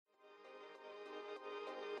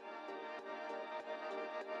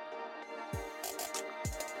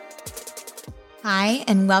Hi,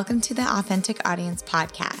 and welcome to the Authentic Audience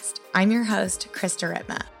Podcast. I'm your host, Krista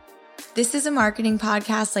Ripma. This is a marketing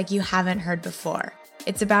podcast like you haven't heard before.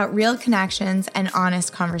 It's about real connections and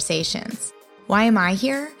honest conversations. Why am I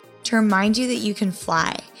here? To remind you that you can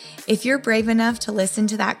fly. If you're brave enough to listen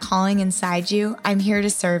to that calling inside you, I'm here to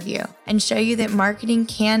serve you and show you that marketing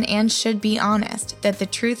can and should be honest, that the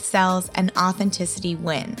truth sells and authenticity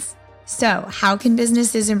wins. So, how can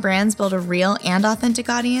businesses and brands build a real and authentic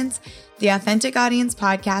audience? The Authentic Audience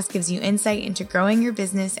Podcast gives you insight into growing your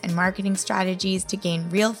business and marketing strategies to gain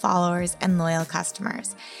real followers and loyal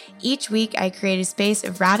customers. Each week, I create a space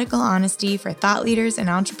of radical honesty for thought leaders and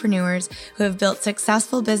entrepreneurs who have built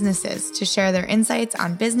successful businesses to share their insights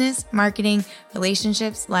on business, marketing,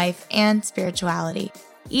 relationships, life, and spirituality.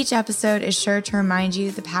 Each episode is sure to remind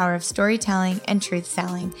you the power of storytelling and truth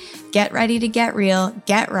selling. Get ready to get real,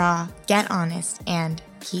 get raw, get honest, and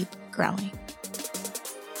keep growing.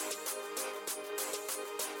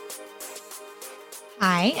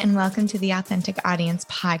 Hi, and welcome to the Authentic Audience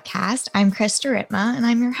Podcast. I'm Krista Ripma, and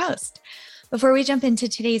I'm your host. Before we jump into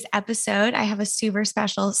today's episode, I have a super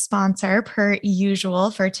special sponsor per usual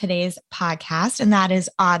for today's podcast, and that is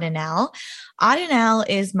Audinelle. Audinelle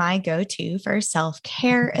is my go-to for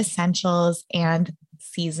self-care essentials and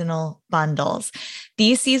seasonal bundles.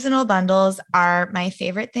 These seasonal bundles are my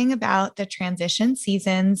favorite thing about the transition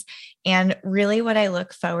seasons and really what I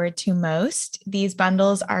look forward to most. These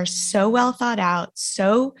bundles are so well thought out,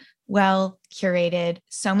 so well curated,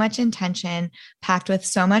 so much intention, packed with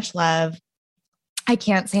so much love. I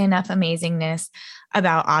can't say enough amazingness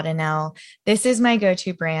about Audinelle. This is my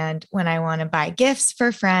go-to brand when I want to buy gifts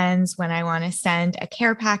for friends, when I want to send a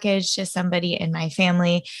care package to somebody in my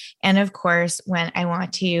family, and of course, when I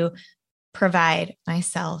want to provide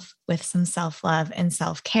myself with some self-love and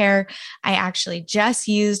self-care. I actually just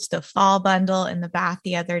used the fall bundle in the bath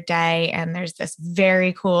the other day, and there's this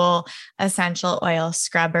very cool essential oil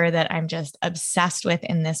scrubber that I'm just obsessed with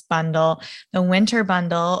in this bundle. The winter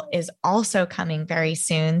bundle is also coming very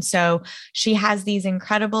soon. So she has these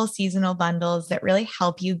incredible seasonal bundles that really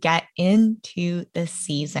help you get into the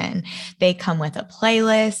season. They come with a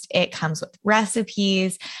playlist. It comes with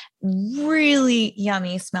recipes, really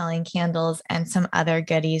yummy smelling candles, and some other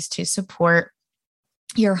goodies to support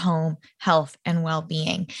your home health and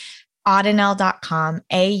well-being. Audinelle.com,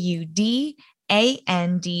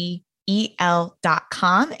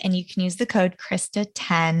 AUDANDEL.com, and you can use the code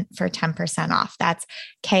Krista10 for 10% off. That's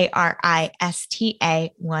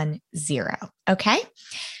KRISTA10. Okay,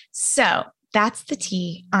 so that's the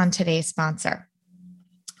tea on today's sponsor.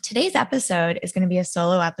 Today's episode is going to be a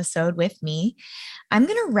solo episode with me. I'm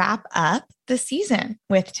going to wrap up the season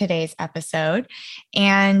with today's episode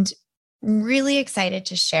and really excited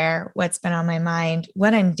to share what's been on my mind,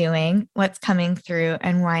 what I'm doing, what's coming through,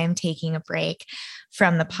 and why I'm taking a break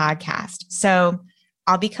from the podcast. So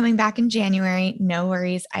I'll be coming back in January. No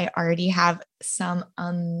worries. I already have some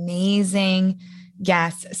amazing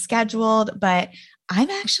guests scheduled, but I'm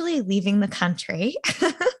actually leaving the country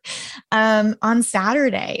on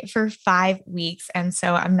Saturday for 5 weeks. And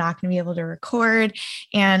so I'm not going to be able to record.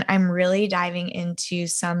 And I'm really diving into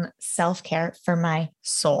some self-care for my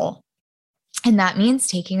soul. And that means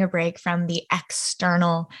taking a break from the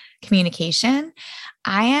external communication.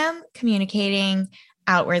 I am communicating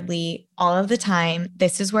outwardly all of the time.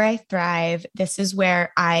 This is where I thrive. This is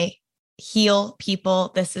where I heal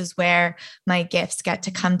people. This is where my gifts get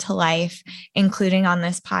to come to life, including on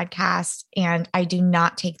this podcast. And I do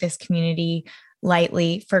not take this community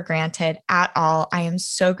lightly for granted at all. I am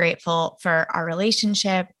so grateful for our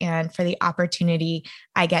relationship and for the opportunity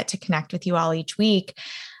I get to connect with you all each week.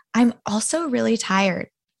 I'm also really tired.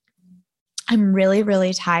 I'm really,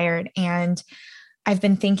 really tired. And I've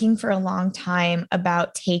been thinking for a long time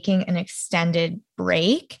about taking an extended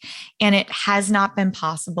break, and it has not been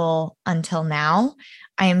possible until now.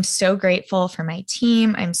 I am so grateful for my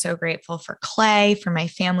team. I'm so grateful for Clay, for my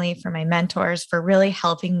family, for my mentors, for really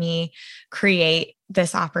helping me create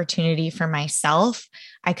this opportunity for myself.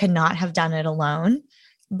 I could not have done it alone,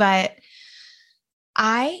 but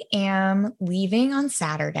I am leaving on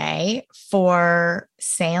Saturday for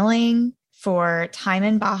sailing, for time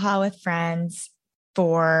in Baja with friends,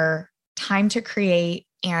 for time to create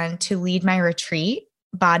and to lead my retreat,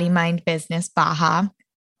 Body, Mind, Business Baja,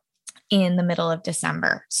 in the middle of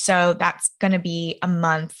December. So that's going to be a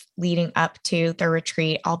month leading up to the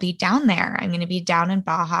retreat. I'll be down there. I'm going to be down in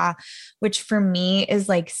Baja, which for me is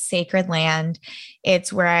like sacred land.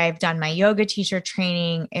 It's where I've done my yoga teacher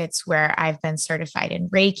training. It's where I've been certified in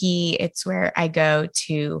Reiki. It's where I go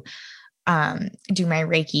to do my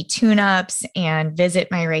Reiki tune-ups and visit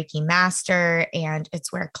my Reiki master. And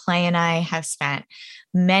it's where Clay and I have spent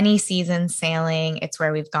many seasons sailing. It's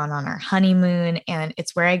where we've gone on our honeymoon, and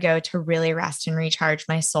it's where I go to really rest and recharge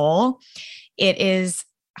my soul. It is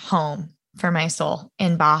home for my soul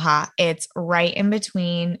in Baja. It's right in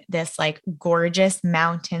between this like gorgeous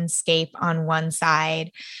mountainscape on one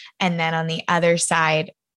side, and then on the other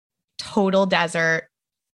side, total desert,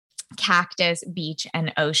 cactus, beach,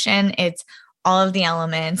 and ocean. It's all of the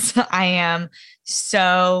elements. I am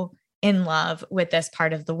so in love with this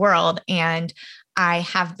part of the world. And I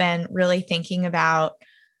have been really thinking about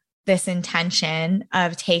this intention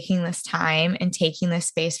of taking this time and taking this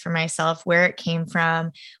space for myself, where it came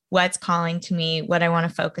from, what's calling to me, what I want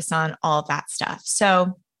to focus on, all of that stuff.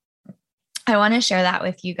 So I want to share that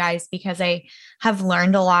with you guys because I have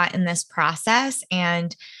learned a lot in this process,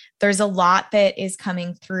 and there's a lot that is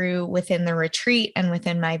coming through within the retreat and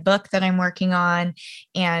within my book that I'm working on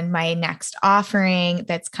and my next offering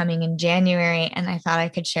that's coming in January. And I thought I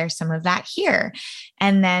could share some of that here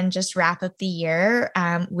and then just wrap up the year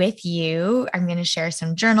with you. I'm going to share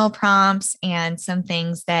some journal prompts and some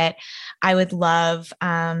things that I would love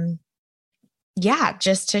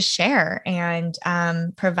just to share and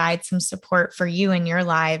provide some support for you in your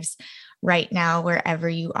lives right now, wherever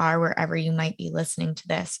you are, wherever you might be listening to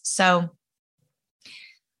this. So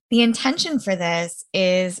the intention for this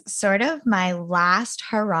is sort of my last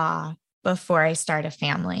hurrah before I start a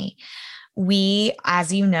family. We,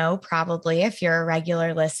 as you know, probably if you're a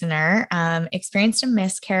regular listener, experienced a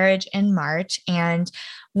miscarriage in March. And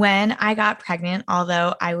when I got pregnant,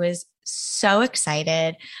 although I was so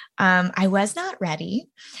excited, I was not ready.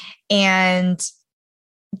 And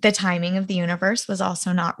the timing of the universe was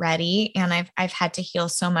also not ready. And I've had to heal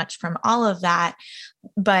so much from all of that,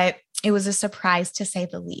 but it was a surprise to say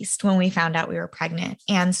the least when we found out we were pregnant.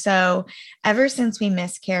 And so ever since we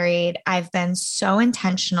miscarried, I've been so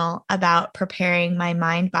intentional about preparing my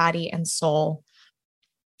mind, body, and soul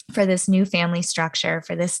for this new family structure,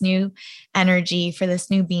 for this new energy, for this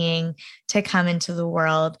new being to come into the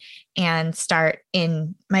world and start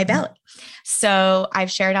in my belly. So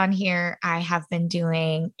I've shared on here, I have been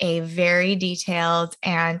doing a very detailed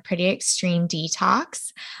and pretty extreme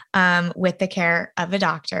detox with the care of a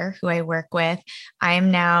doctor who I work with. I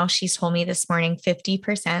am now, she's told me this morning,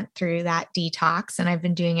 50% through that detox, and I've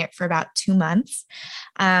been doing it for about 2 months.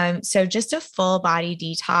 So just a full body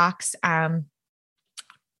detox.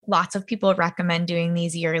 Lots of people recommend doing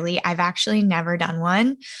these yearly. I've actually never done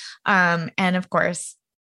one. And of course,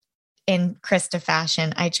 in Krista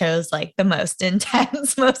fashion, I chose like the most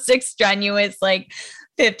intense, most extraneous, like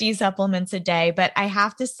 50 supplements a day. But I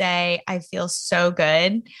have to say, I feel so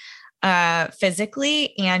good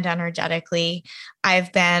physically and energetically.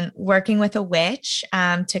 I've been working with a witch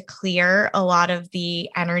to clear a lot of the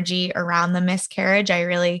energy around the miscarriage. I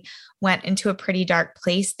really went into a pretty dark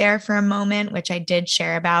place there for a moment, which I did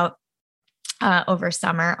share about over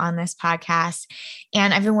summer on this podcast.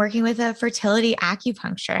 And I've been working with a fertility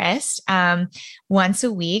acupuncturist once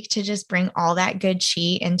a week to just bring all that good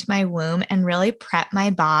chi into my womb and really prep my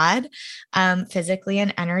bod physically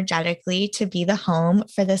and energetically to be the home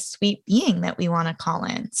for this sweet being that we want to call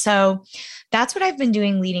in. So that's what I've been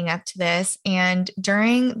doing leading up to this. And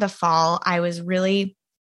during the fall, I was really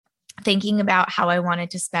thinking about how I wanted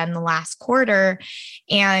to spend the last quarter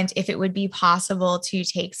and if it would be possible to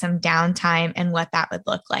take some downtime and what that would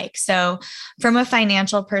look like. So from a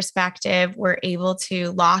financial perspective, we're able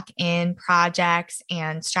to lock in projects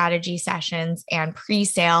and strategy sessions and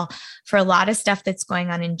pre-sale for a lot of stuff that's going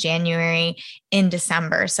on in January, in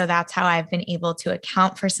December. So that's how I've been able to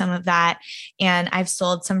account for some of that. And I've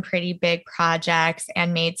sold some pretty big projects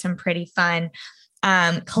and made some pretty fun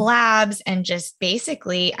collabs and just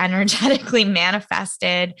basically energetically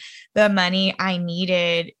manifested the money I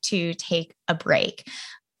needed to take a break.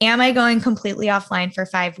 Am I going completely offline for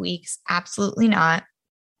 5 weeks? Absolutely not.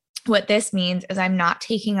 What this means is I'm not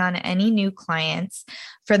taking on any new clients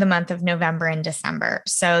for the month of November and December.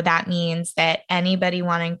 So that means that anybody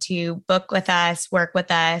wanting to book with us, work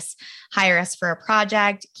with us, hire us for a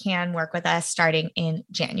project can work with us starting in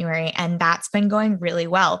January. And that's been going really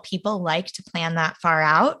well. People like to plan that far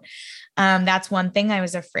out. That's one thing I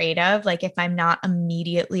was afraid of. Like if I'm not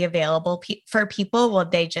immediately available for people, will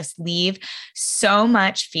they just leave? So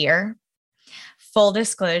much fear. Full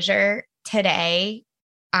disclosure, today,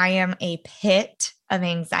 I am a pit of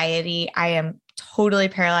anxiety. I am totally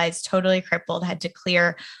paralyzed, totally crippled, had to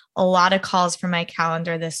clear a lot of calls from my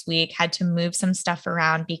calendar this week, had to move some stuff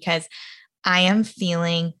around because I am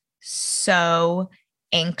feeling so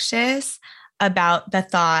anxious about the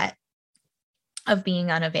thought of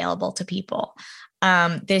being unavailable to people.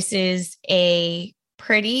 This is a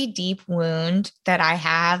pretty deep wound that I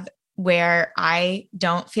have where I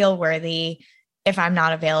don't feel worthy if I'm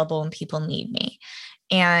not available and people need me.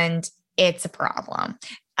 And it's a problem.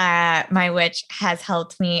 My witch has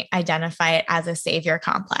helped me identify it as a savior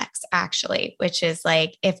complex, actually, which is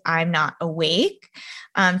like, if I'm not awake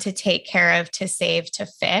to take care of, to save, to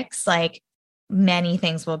fix, like many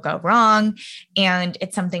things will go wrong. And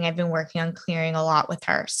it's something I've been working on clearing a lot with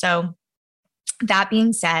her. So that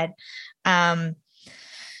being said, I'm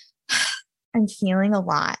feeling a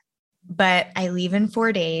lot, but I leave in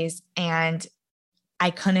 4 days and I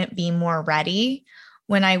couldn't be more ready.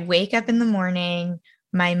 When I wake up in the morning,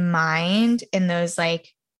 my mind in those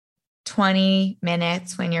like 20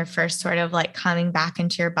 minutes when you're first sort of like coming back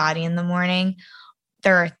into your body in the morning,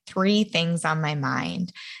 there are 3 things on my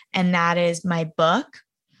mind. And that is my book,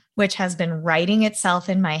 which has been writing itself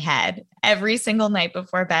in my head every single night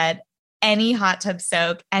before bed, any hot tub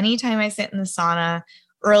soak, anytime I sit in the sauna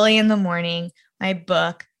early in the morning, my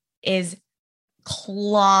book is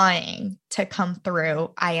clawing to come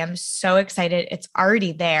through. I am so excited. It's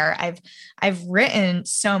already there. I've written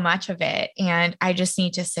so much of it and I just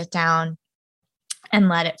need to sit down and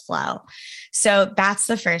let it flow. So that's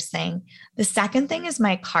the first thing. The second thing is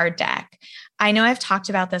my card deck. I know I've talked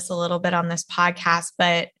about this a little bit on this podcast,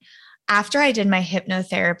 but after I did my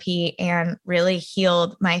hypnotherapy and really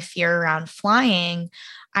healed my fear around flying,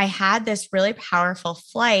 I had this really powerful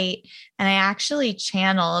flight and I actually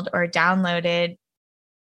channeled or downloaded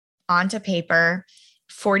onto paper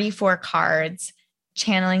 44 cards,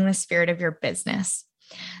 channeling the spirit of your business.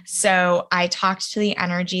 So I talked to the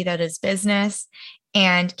energy that is business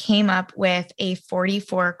and came up with a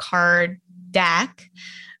 44 card deck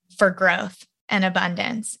for growth and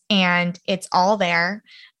abundance. And it's all there.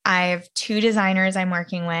 I have 2 designers I'm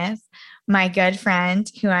working with. My good friend,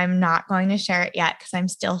 who I'm not going to share it yet because I'm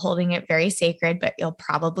still holding it very sacred, but you'll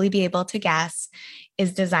probably be able to guess,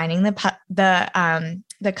 is designing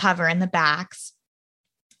the cover and the backs.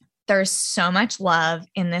 There's so much love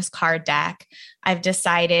in this card deck. I've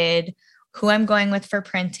decided who I'm going with for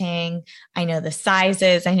printing. I know the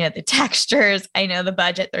sizes, I know the textures, I know the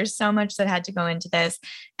budget. There's so much that had to go into this,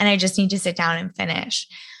 and I just need to sit down and finish.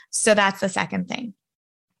 So that's the second thing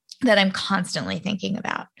that I'm constantly thinking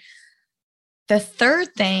about. The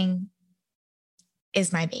third thing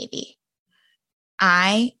is my baby.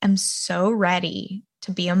 I am so ready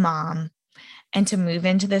to be a mom and to move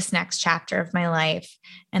into this next chapter of my life.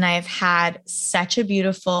 And I have had such a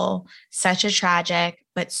beautiful, such a tragic,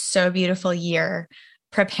 but so beautiful year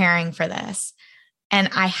preparing for this. And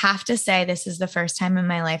I have to say, this is the first time in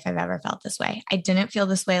my life I've ever felt this way. I didn't feel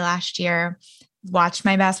this way last year. Watched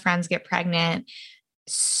my best friends get pregnant.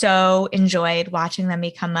 So enjoyed watching them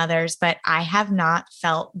become mothers, but I have not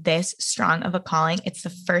felt this strong of a calling. It's the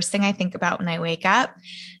first thing I think about when I wake up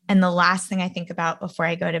and the last thing I think about before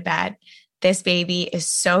I go to bed. This baby is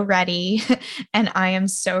so ready and I am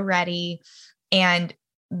so ready. And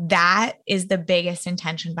that is the biggest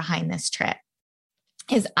intention behind this trip,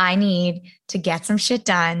 is I need to get some shit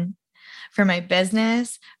done for my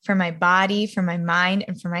business, for my body, for my mind,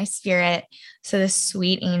 and for my spirit, so the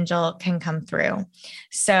sweet angel can come through.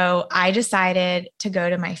 So I decided to go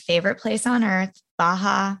to my favorite place on earth,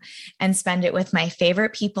 Baja, and spend it with my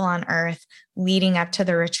favorite people on earth leading up to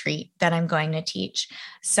the retreat that I'm going to teach.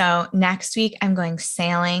 So next week, I'm going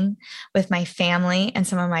sailing with my family and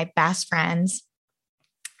some of my best friends.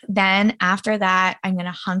 Then after that, I'm going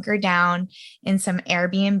to hunker down in some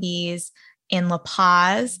Airbnbs in La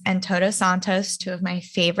Paz and Todos Santos, 2 of my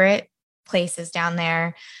favorite places down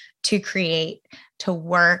there, to create, to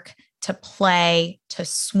work, to play, to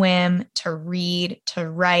swim, to read, to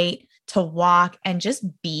write, to walk, and just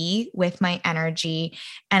be with my energy.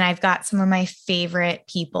 And I've got some of my favorite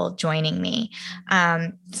people joining me.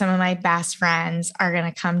 Some of my best friends are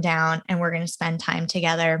going to come down and we're going to spend time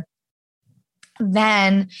together.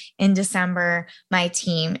 Then in December, my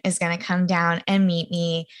team is going to come down and meet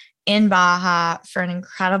me in Baja for an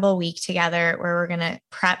incredible week together where we're going to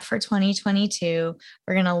prep for 2022.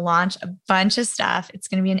 We're going to launch a bunch of stuff. It's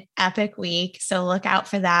going to be an epic week. So look out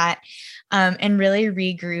for that and really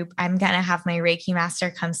regroup. I'm going to have my Reiki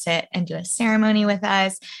master come sit and do a ceremony with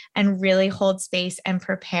us and really hold space and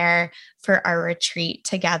prepare for our retreat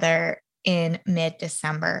together in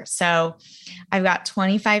mid-December. So I've got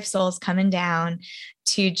 25 souls coming down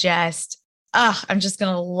to just, I'm just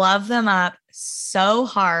going to love them up so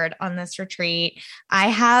hard on this retreat. I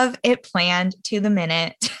have it planned to the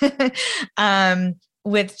minute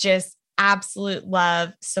with just absolute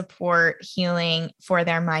love, support, healing for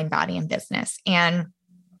their mind, body, and business. And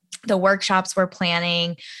the workshops we're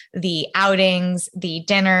planning, the outings, the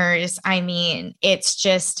dinners. I mean, it's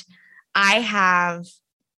just, I have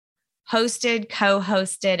hosted,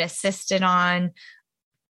 co-hosted, assisted on,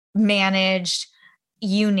 managed,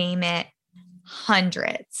 you name it,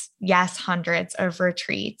 hundreds, yes, hundreds of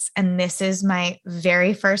retreats. And this is my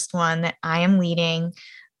very first one that I am leading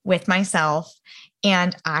with myself.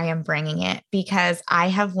 And I am bringing it because I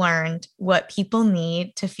have learned what people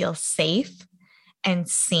need to feel safe and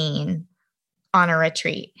seen on a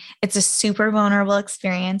retreat. It's a super vulnerable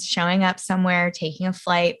experience, showing up somewhere, taking a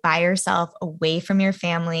flight by yourself, away from your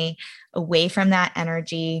family, away from that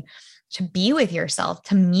energy, to be with yourself,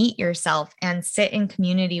 to meet yourself and sit in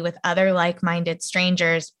community with other like-minded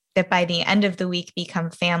strangers that by the end of the week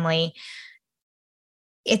become family.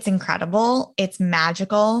 It's incredible. It's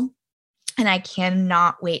magical. And I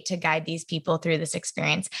cannot wait to guide these people through this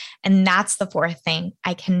experience. And that's the fourth thing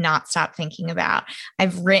I cannot stop thinking about.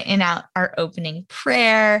 I've written out our opening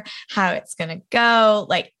prayer, how it's going to go,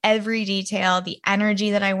 like every detail, the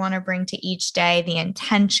energy that I want to bring to each day, the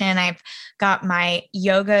intention. I've got my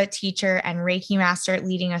yoga teacher and Reiki master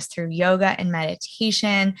leading us through yoga and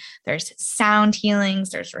meditation. There's sound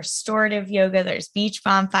healings, there's restorative yoga, there's beach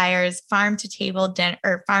bonfires, farm to table dinners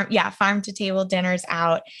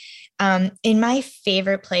out. In my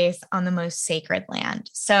favorite place on the most sacred land.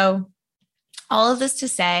 So all of this to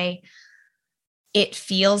say, it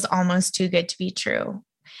feels almost too good to be true.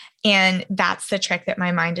 And that's the trick that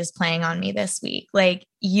my mind is playing on me this week. Like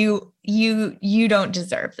you don't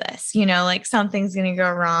deserve this, like something's going to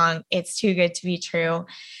go wrong. It's too good to be true.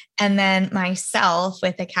 And then myself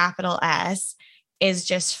with a capital S is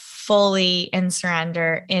just fully in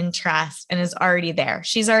surrender, in trust, and is already there.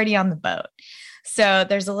 She's already on the boat. So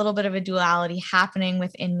there's a little bit of a duality happening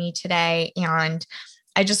within me today. And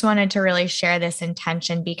I just wanted to really share this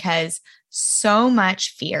intention because so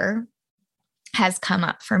much fear has come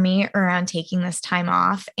up for me around taking this time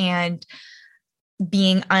off and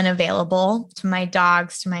being unavailable to my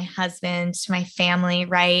dogs, to my husband, to my family,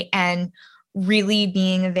 right? And really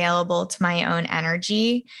being available to my own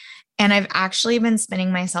energy. And I've actually been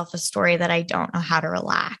spinning myself a story that I don't know how to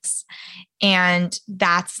relax. And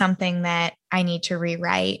that's something that I need to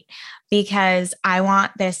rewrite because I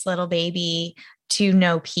want this little baby to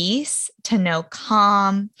know peace, to know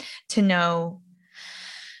calm, to know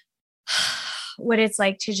what it's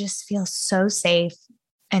like to just feel so safe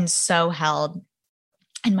and so held.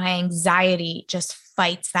 And my anxiety just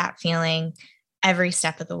fights that feeling every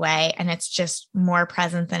step of the way. And it's just more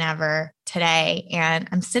present than ever today. And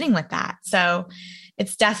I'm sitting with that. So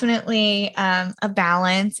it's definitely a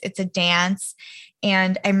balance. It's a dance.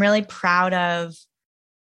 And I'm really proud of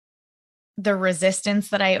the resistance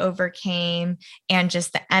that I overcame and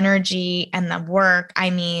just the energy and the work. I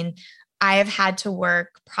mean, I have had to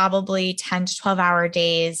work probably 10 to 12-hour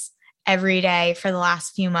days every day for the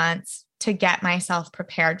last few months to get myself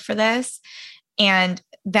prepared for this. And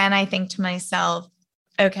then I think to myself,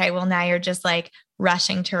 okay, well, now you're just like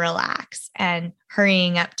rushing to relax and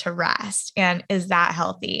hurrying up to rest. And is that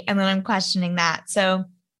healthy? And then I'm questioning that. So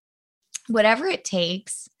whatever it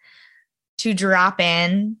takes to drop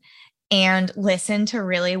in and listen to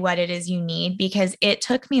really what it is you need, because it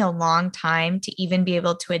took me a long time to even be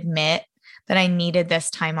able to admit that I needed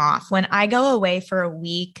this time off. When I go away for a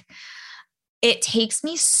week, it takes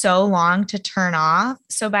me so long to turn off.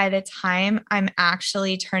 So by the time I'm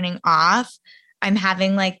actually turning off, I'm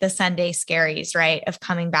having like the Sunday scaries, right, of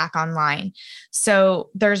coming back online. So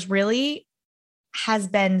there's really has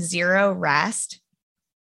been zero rest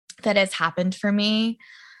that has happened for me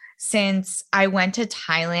since I went to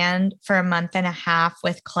Thailand for a month and a half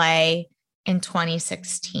with Clay in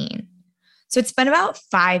 2016. So it's been about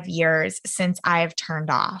 5 years since I've turned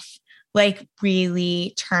off, like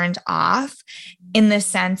really turned off in the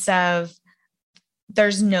sense of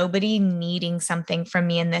there's nobody needing something from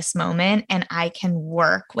me in this moment and I can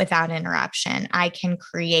work without interruption. I can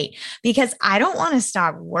create because I don't want to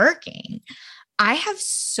stop working. I have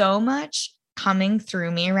so much coming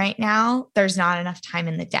through me right now. There's not enough time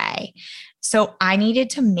in the day. So I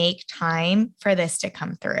needed to make time for this to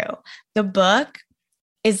come through. The book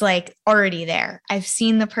is like already there. I've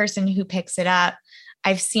seen the person who picks it up.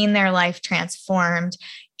 I've seen their life transformed.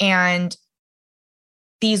 And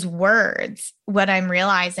these words, what I'm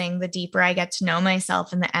realizing, the deeper I get to know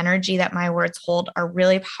myself and the energy that my words hold are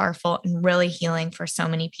really powerful and really healing for so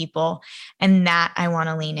many people. And that I want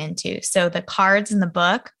to lean into. So the cards in the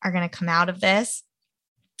book are going to come out of this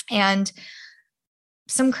and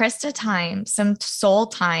some Krista time, some soul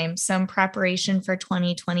time, some preparation for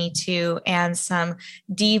 2022 and some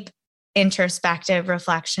deep introspective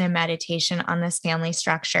reflection and meditation on this family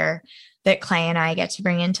structure that Clay and I get to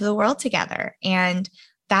bring into the world together. And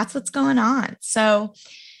that's what's going on. So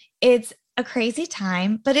it's a crazy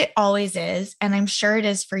time, but it always is. And I'm sure it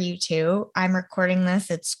is for you too. I'm recording this.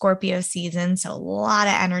 It's Scorpio season. So a lot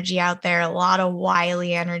of energy out there, a lot of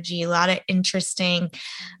wily energy, a lot of interesting,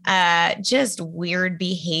 just weird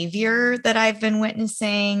behavior that I've been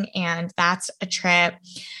witnessing. And that's a trip.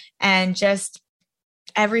 And just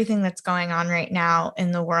everything that's going on right now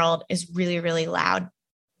in the world is really, really loud.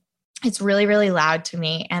 It's really, really loud to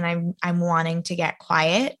me. And I'm wanting to get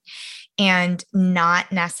quiet and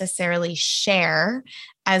not necessarily share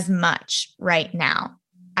as much right now.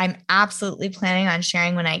 I'm absolutely planning on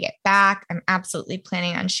sharing when I get back. I'm absolutely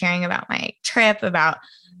planning on sharing about my trip, about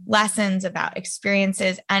lessons, about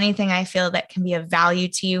experiences, anything I feel that can be of value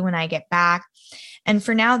to you when I get back. And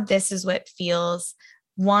for now, this is what feels,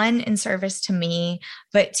 one, in service to me,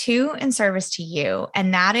 but two, in service to you.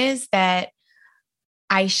 And that is that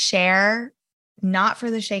I share not for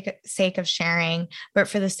the sake of sharing, but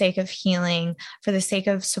for the sake of healing, for the sake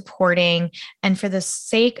of supporting, and for the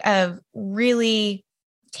sake of really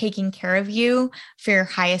taking care of you for your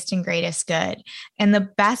highest and greatest good. And the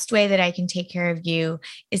best way that I can take care of you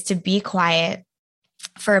is to be quiet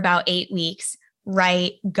for about 8 weeks,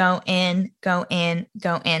 right? Go in, go in,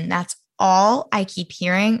 go in. That's all I keep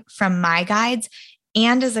hearing from my guides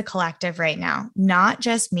and as a collective right now, not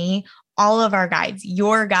just me. All of our guides,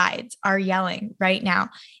 your guides are yelling right now,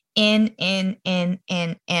 in.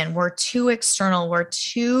 We're too external. We're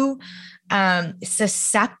too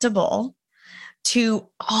susceptible to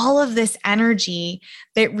all of this energy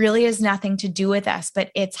that really has nothing to do with us,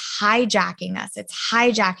 but it's hijacking us. It's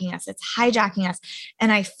hijacking us. It's hijacking us.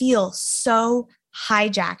 And I feel so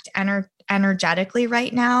hijacked energetically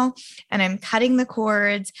right now. And I'm cutting the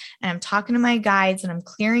cords and I'm talking to my guides and I'm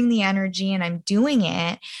clearing the energy and I'm doing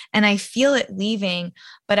it. And I feel it leaving,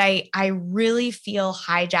 but I really feel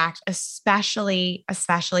hijacked, especially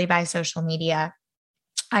by social media.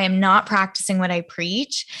 I am not practicing what I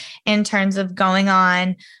preach in terms of going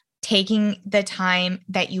on, taking the time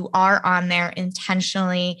that you are on there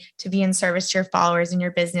intentionally to be in service to your followers and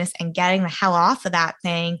your business and getting the hell off of that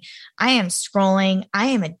thing. I am scrolling. I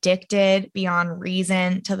am addicted beyond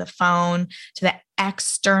reason to the phone, to the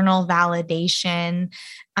external validation.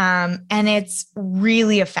 And it's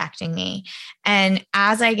really affecting me. And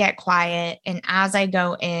as I get quiet and as I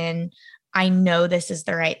go in, I know this is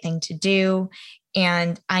the right thing to do.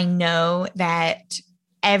 And I know that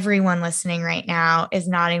everyone listening right now is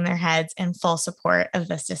nodding their heads in full support of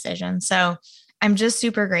this decision. So I'm just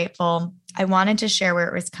super grateful. I wanted to share where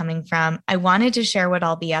it was coming from. I wanted to share what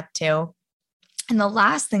I'll be up to. And the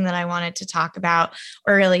last thing that I wanted to talk about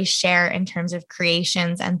or really share in terms of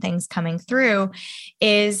creations and things coming through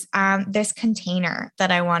is this container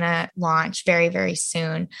that I want to launch very, very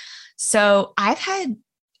soon. So I've had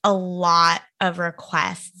a lot of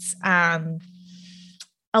requests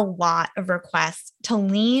to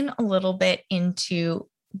lean a little bit into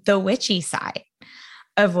the witchy side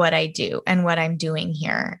of what I do and what I'm doing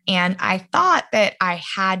here. And I thought that I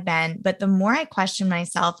had been, but the more I question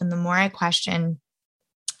myself and the more I question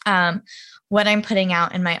what I'm putting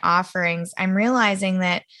out in my offerings, I'm realizing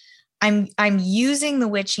that I'm using the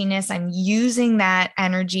witchiness, I'm using that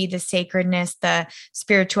energy, the sacredness, the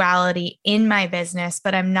spirituality in my business,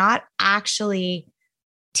 but I'm not actually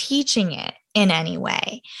teaching it in any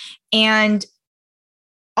way. And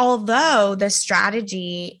although the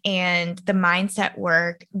strategy and the mindset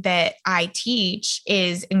work that I teach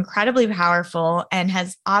is incredibly powerful and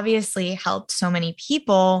has obviously helped so many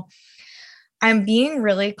people, I'm being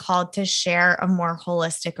really called to share a more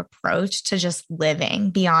holistic approach to just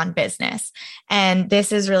living beyond business. And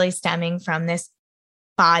this is really stemming from this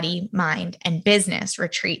body, mind, and business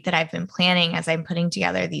retreat that I've been planning as I'm putting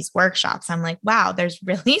together these workshops. I'm like, wow, there's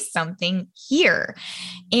really something here.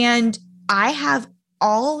 And I have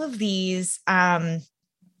all of these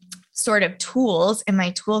sort of tools in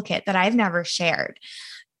my toolkit that I've never shared.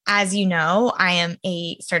 As you know, I am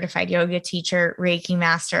a certified yoga teacher, Reiki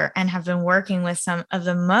master, and have been working with some of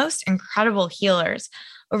the most incredible healers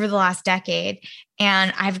over the last decade.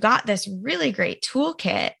 And I've got this really great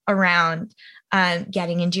toolkit around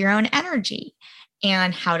getting into your own energy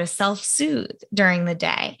and how to self-soothe during the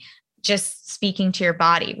day, just speaking to your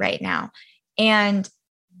body right now, and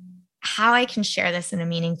how I can share this in a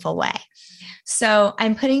meaningful way. So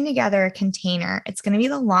I'm putting together a container. It's going to be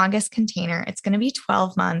the longest container. It's going to be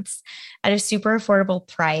 12 months at a super affordable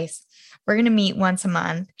price. We're going to meet once a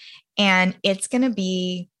month, and it's going to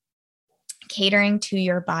be catering to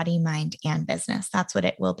your body, mind, and business. That's what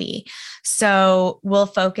it will be. So we'll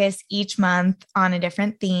focus each month on a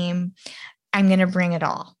different theme. I'm going to bring it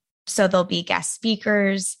all. So there'll be guest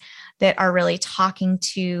speakers that are really talking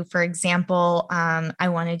to, for example, I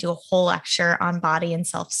want to do a whole lecture on body and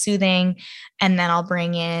self-soothing. And then I'll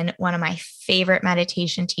bring in one of my favorite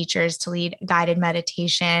meditation teachers to lead guided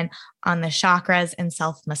meditation on the chakras and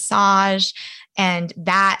self-massage. And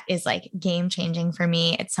that is like game changing for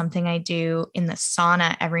me. It's something I do in the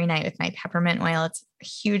sauna every night with my peppermint oil. It's a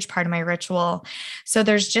huge part of my ritual. So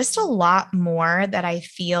there's just a lot more that I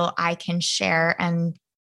feel I can share and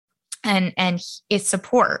it's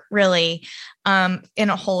support really in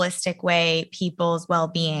a holistic way, people's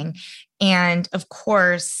well-being. And of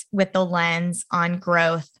course, with the lens on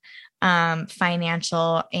growth,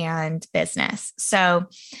 financial and business. So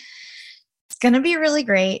it's going to be really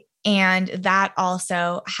great. And that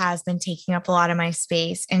also has been taking up a lot of my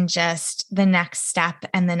space in just the next step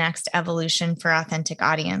and the next evolution for Authentic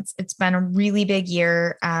Audience. It's been a really big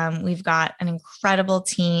year. We've got an incredible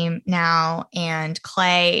team now, and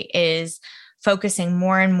Clay is focusing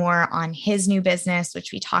more and more on his new business,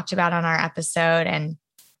 which we talked about on our episode. And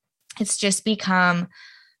it's just become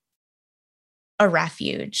a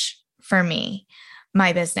refuge for me,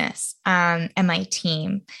 my business, and my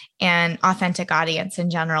team and Authentic Audience in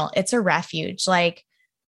general. It's a refuge. Like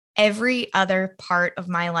every other part of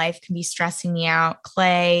my life can be stressing me out.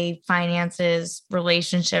 Clay, finances,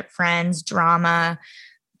 relationship, friends, drama,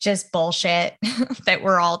 just bullshit that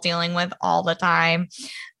we're all dealing with all the time.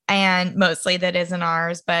 And mostly that isn't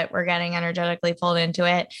ours, but we're getting energetically pulled into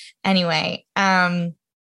it. Anyway,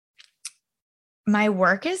 my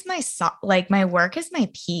work is my work is my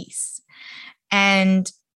peace. And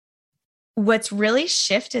what's really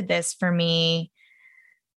shifted this for me,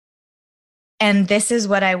 and this is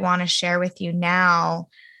what I want to share with you now,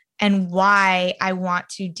 and why I want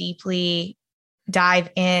to deeply dive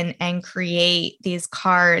in and create these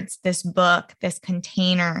cards, this book, this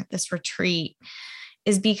container, this retreat,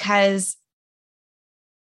 is because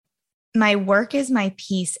my work is my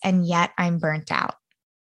peace, and yet I'm burnt out.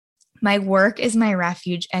 My work is my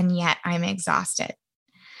refuge, and yet I'm exhausted.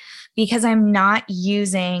 Because I'm not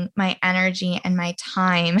using my energy and my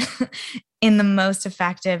time in the most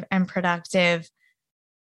effective and productive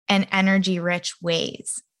and energy rich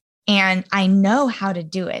ways. And I know how to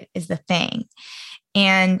do it is the thing.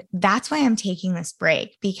 And that's why I'm taking this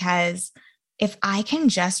break, because if I can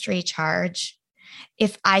just recharge,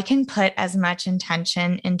 if I can put as much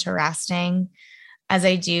intention into resting as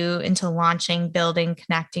I do into launching, building,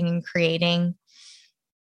 connecting, and creating,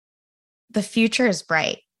 the future is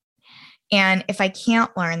bright. And if I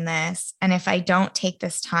can't learn this, and if I don't take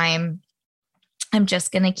this time, I'm just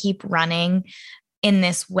going to keep running in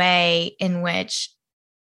this way in which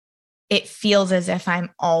it feels as if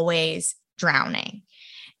I'm always drowning.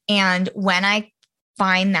 And when I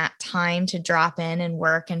find that time to drop in and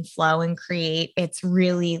work and flow and create, it's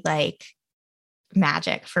really like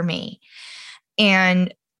magic for me.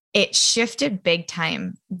 And it shifted big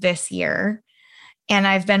time this year. And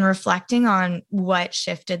I've been reflecting on what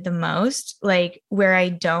shifted the most, like where I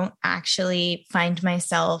don't actually find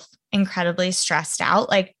myself incredibly stressed out.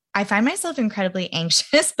 Like I find myself incredibly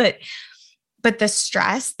anxious, but the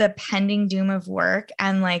stress, the pending doom of work,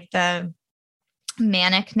 and like the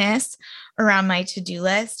manicness around my to-do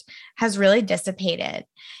list has really dissipated.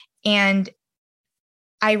 And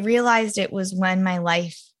I realized it was when my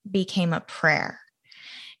life became a prayer.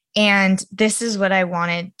 And this is what I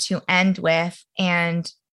wanted to end with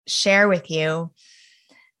and share with you.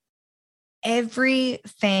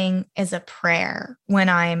 Everything is a prayer when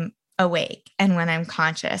I'm awake and when I'm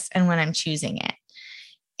conscious and when I'm choosing it.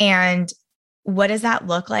 And what does that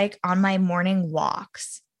look like on my morning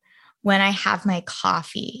walks, when I have my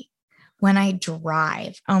coffee, when I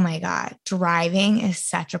drive? Oh my God, driving is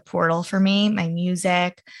such a portal for me. My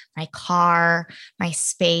music, my car, my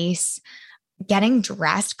space. Getting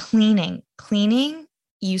dressed, cleaning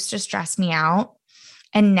used to stress me out.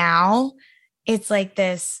 And now it's like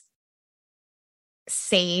this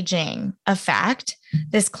saging effect,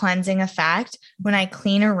 this cleansing effect. When I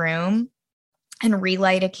clean a room and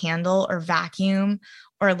relight a candle or vacuum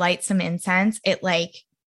or light some incense, it like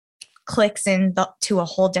clicks to a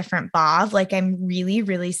whole different bob. Like I'm really,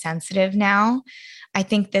 really sensitive now. I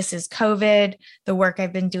think this is COVID, the work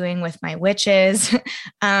I've been doing with my witches,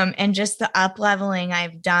 and just the up leveling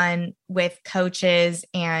I've done with coaches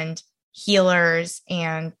and healers,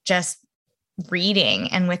 and just reading,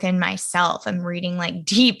 and within myself, I'm reading like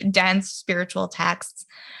deep, dense spiritual texts.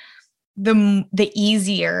 The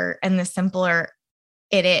easier and the simpler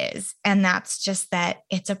it is. And that's just that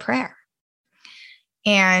it's a prayer.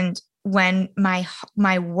 And when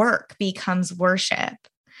my work becomes worship,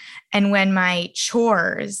 and when my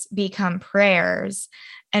chores become prayers,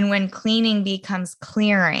 and when cleaning becomes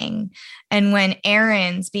clearing, and when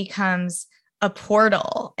errands becomes a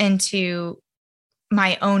portal into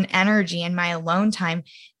my own energy and my alone time,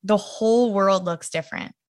 the whole world looks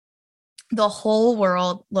different. The whole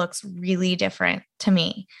world looks really different to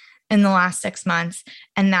me in the last 6 months.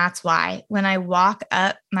 And that's why when I walk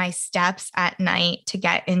up my steps at night to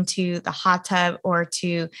get into the hot tub or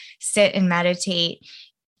to sit and meditate,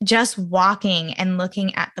 just walking and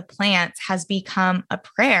looking at the plants has become a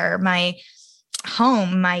prayer. My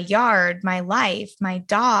home, my yard, my life, my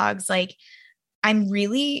dogs, like I'm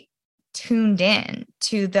really tuned in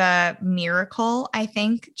to the miracle, I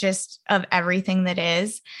think, just of everything that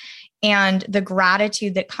is. And the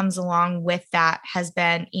gratitude that comes along with that has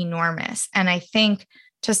been enormous. And I think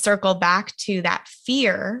to circle back to that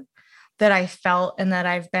fear that I felt and that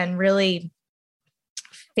I've been really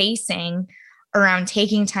facing around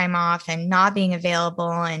taking time off and not being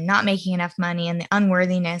available and not making enough money and the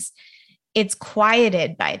unworthiness, it's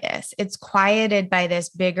quieted by this. It's quieted by this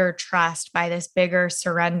bigger trust, by this bigger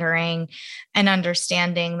surrendering and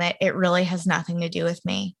understanding that it really has nothing to do with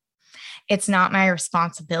me. It's not my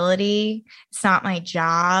responsibility. It's not my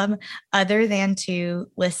job other than to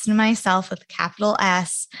listen to myself with a capital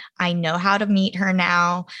S. I know how to meet her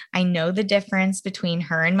now. I know the difference between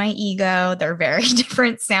her and my ego. They're very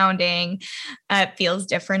different sounding. It feels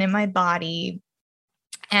different in my body.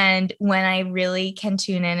 And when I really can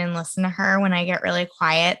tune in and listen to her, when I get really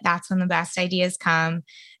quiet, that's when the best ideas come.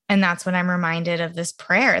 And that's when I'm reminded of this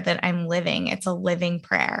prayer that I'm living. It's a living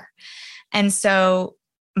prayer. And so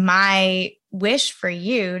my wish for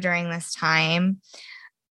you during this time,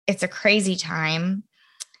 it's a crazy time,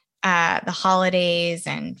 the holidays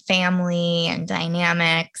and family and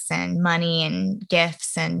dynamics and money and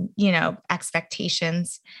gifts and,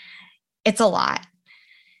 expectations. It's a lot.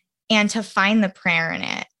 And to find the prayer in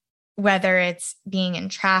it, whether it's being in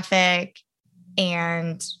traffic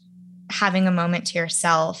and having a moment to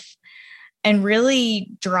yourself and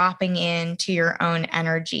really dropping into your own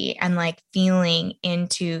energy and like feeling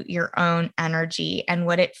into your own energy and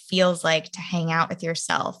what it feels like to hang out with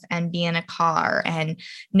yourself and be in a car and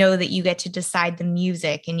know that you get to decide the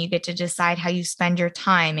music and you get to decide how you spend your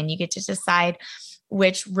time and you get to decide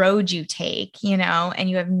which road you take, and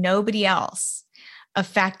you have nobody else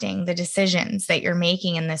affecting the decisions that you're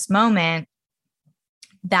making in this moment.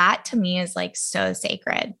 That to me is like so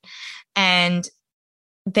sacred. And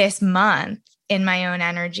this month in my own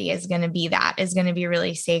energy is going to be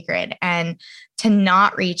really sacred. And to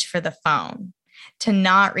not reach for the phone, to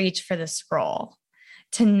not reach for the scroll,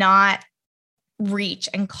 to not reach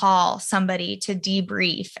and call somebody to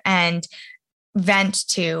debrief and vent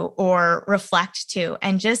to or reflect to,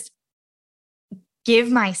 and just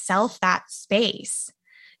give myself that space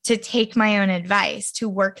to take my own advice, to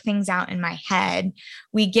work things out in my head.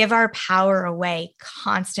 We give our power away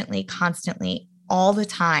constantly, all the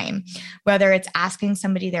time, whether it's asking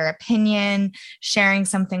somebody their opinion, sharing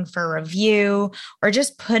something for review, or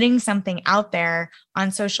just putting something out there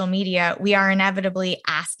on social media. We are inevitably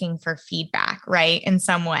asking for feedback, right? In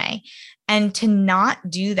some way. And to not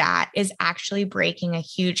do that is actually breaking a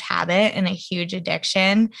huge habit and a huge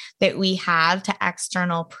addiction that we have to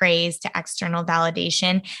external praise, to external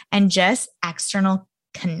validation, and just external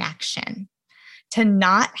connection. To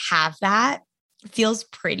not have that feels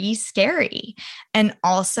pretty scary. And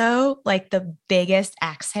also like the biggest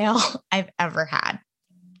exhale I've ever had.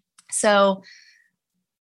 So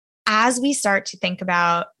as we start to think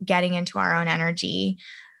about getting into our own energy,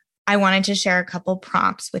 I wanted to share a couple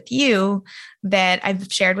prompts with you that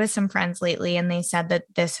I've shared with some friends lately. And they said that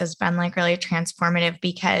this has been like really transformative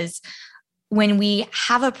because when we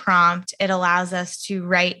have a prompt, it allows us to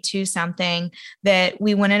write to something that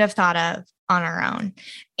we wouldn't have thought of on our own.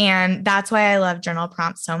 And that's why I love journal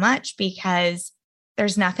prompts so much, because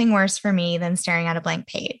there's nothing worse for me than staring at a blank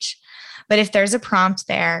page. But if there's a prompt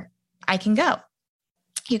there, I can go.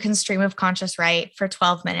 You can stream of conscious write for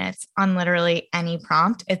 12 minutes on literally any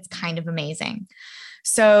prompt. It's kind of amazing.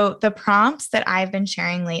 So the prompts that I've been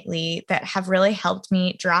sharing lately that have really helped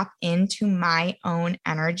me drop into my own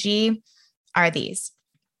energy are these.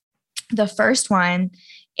 The first one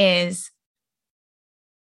is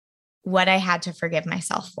what I had to forgive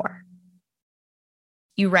myself for.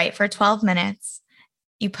 You write for 12 minutes.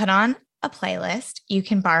 You put on a playlist. You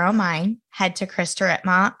can borrow mine. Head to Krista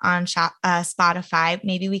Ripma on Spotify.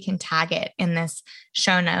 Maybe we can tag it in this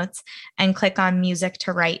show notes and click on music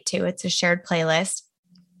to write to. It's a shared playlist.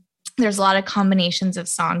 There's a lot of combinations of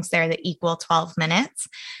songs there that equal 12 minutes.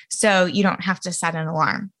 So you don't have to set an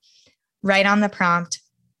alarm. Right on the prompt,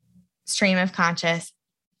 stream of conscious,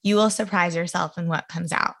 you will surprise yourself in what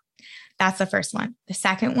comes out. That's the first one. The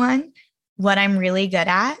second one, what I'm really good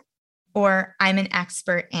at, or I'm an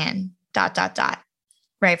expert in, ...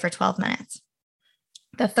 right, for 12 minutes.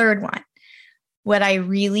 The third one, what I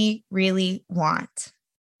really, really want,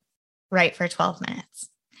 right, for 12 minutes.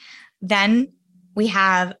 Then we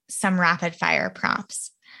have some rapid fire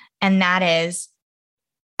prompts, and that is,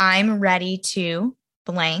 I'm ready to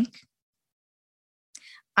blank.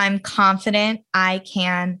 I'm confident I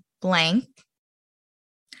can blank.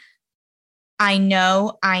 I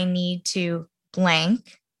know I need to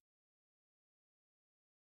blank.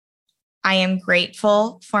 I am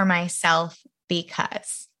grateful for myself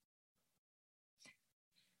because.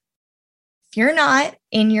 If you're not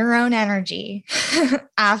in your own energy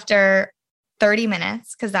after 30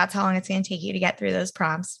 minutes, because that's how long it's going to take you to get through those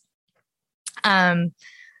prompts,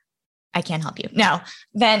 I can't help you. No,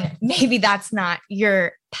 then maybe that's not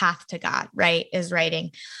your path to God, right? Is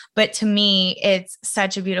writing. But to me, it's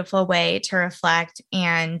such a beautiful way to reflect.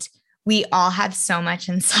 And we all have so much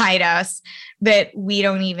inside us that we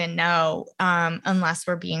don't even know unless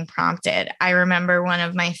we're being prompted. I remember one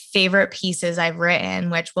of my favorite pieces I've written,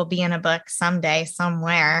 which will be in a book someday,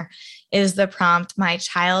 somewhere, is the prompt, my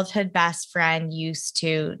childhood best friend used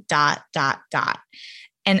to ...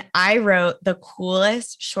 And I wrote the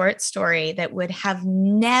coolest short story that would have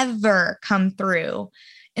never come through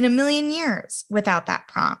in a million years without that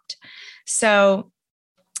prompt. So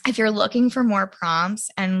if you're looking for more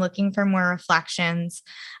prompts and looking for more reflections,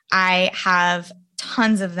 I have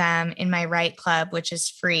tons of them in my Write Club, which is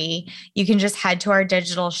free. You can just head to our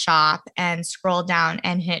digital shop and scroll down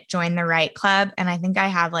and hit join the Write Club. And I think I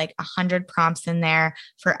have like 100 prompts in there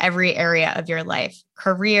for every area of your life: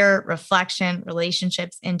 career, reflection,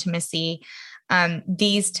 relationships, intimacy.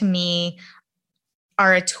 These to me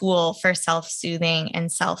are a tool for self-soothing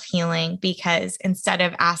and self-healing, because instead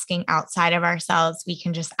of asking outside of ourselves, we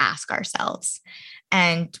can just ask ourselves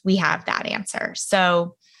and we have that answer.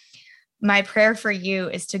 So my prayer for you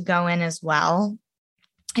is to go in as well.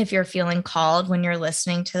 If you're feeling called when you're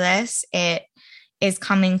listening to this, it is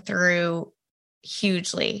coming through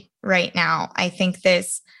hugely right now. I think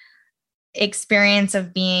this experience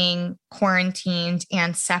of being quarantined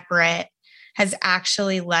and separate has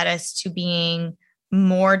actually led us to being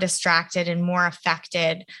more distracted and more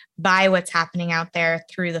affected by what's happening out there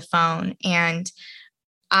through the phone. And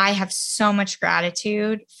I have so much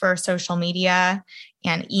gratitude for social media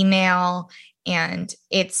and email, and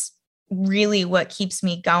it's really what keeps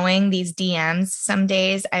me going. These DMs, some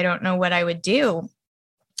days I don't know what I would do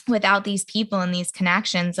without these people and these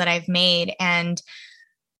connections that I've made. And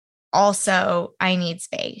also, I need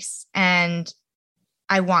space, and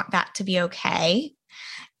I want that to be okay.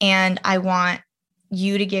 And I want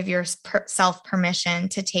you to give yourself permission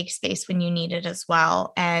to take space when you need it as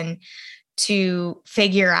well, and to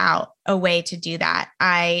figure out a way to do that.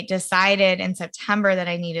 I decided in September that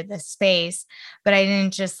I needed this space, but I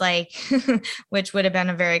didn't just like, which would have been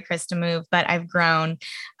a very Krista move, but I've grown,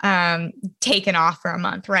 taken off for a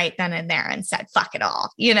month right then and there and said, fuck it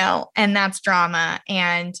all, and that's drama.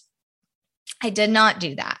 And I did not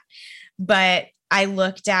do that, but I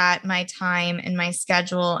looked at my time and my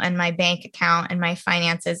schedule and my bank account and my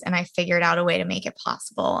finances, and I figured out a way to make it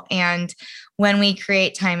possible. And when we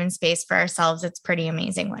create time and space for ourselves, it's pretty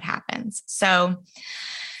amazing what happens. So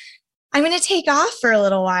I'm going to take off for a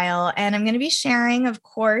little while, and I'm going to be sharing, of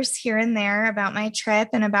course, here and there about my trip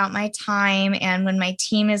and about my time. And when my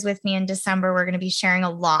team is with me in December, we're going to be sharing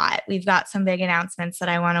a lot. We've got some big announcements that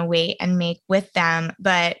I want to wait and make with them.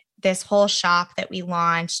 But this whole shop that we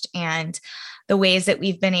launched and the ways that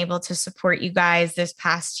we've been able to support you guys this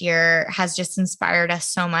past year has just inspired us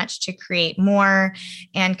so much to create more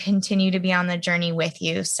and continue to be on the journey with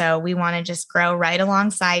you. So we want to just grow right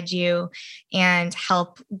alongside you and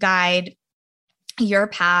help guide your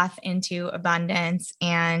path into abundance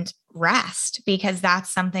and rest, because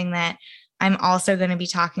that's something that I'm also going to be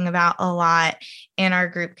talking about a lot in our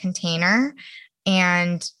group container.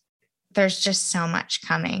 And there's just so much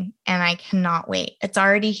coming, and I cannot wait. It's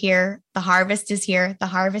already here. The harvest is here. The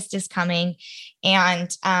harvest is coming,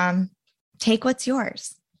 and take what's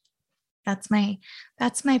yours. That's my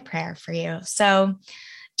prayer for you. So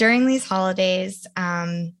during these holidays,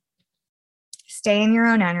 stay in your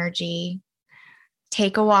own energy,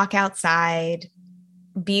 take a walk outside,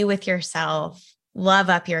 be with yourself, Love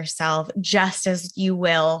up yourself just as you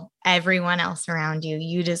will everyone else around you.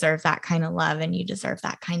 You deserve that kind of love and you deserve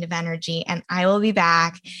that kind of energy. And I will be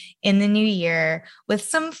back in the new year with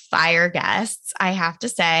some fire guests. I have to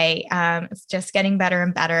say, it's just getting better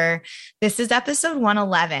and better. This is episode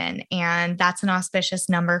 111, and that's an auspicious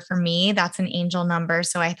number for me. That's an angel number.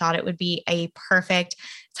 So I thought it would be a perfect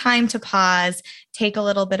time to pause, take a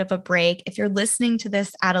little bit of a break. If you're listening to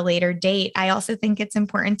this at a later date, I also think it's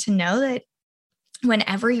important to know that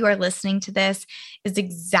whenever you are listening to this is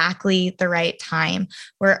exactly the right time.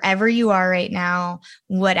 Wherever you are right now,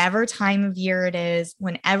 whatever time of year it is,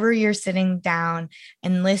 whenever you're sitting down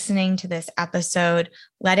and listening to this episode,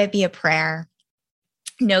 let it be a prayer.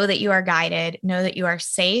 Know that you are guided, know that you are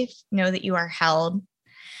safe, know that you are held.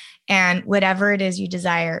 And whatever it is you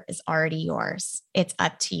desire is already yours. It's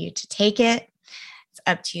up to you to take it. It's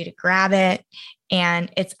up to you to grab it.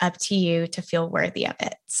 And it's up to you to feel worthy of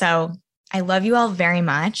it. So I love you all very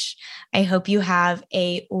much. I hope you have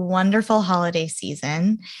a wonderful holiday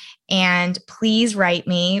season. And please write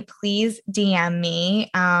me, please DM me,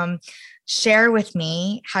 share with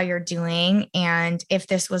me how you're doing. And if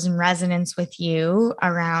this was in resonance with you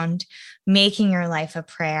around making your life a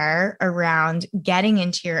prayer, around getting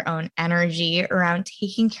into your own energy, around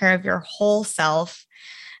taking care of your whole self,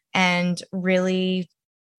 and really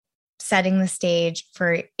setting the stage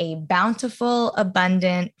for a bountiful,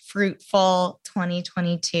 abundant, fruitful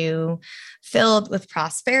 2022 filled with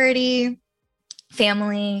prosperity,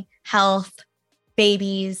 family, health,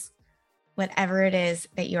 babies, whatever it is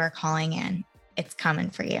that you are calling in, it's coming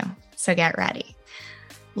for you. So get ready.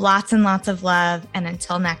 Lots and lots of love. And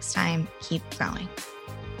until next time, keep growing.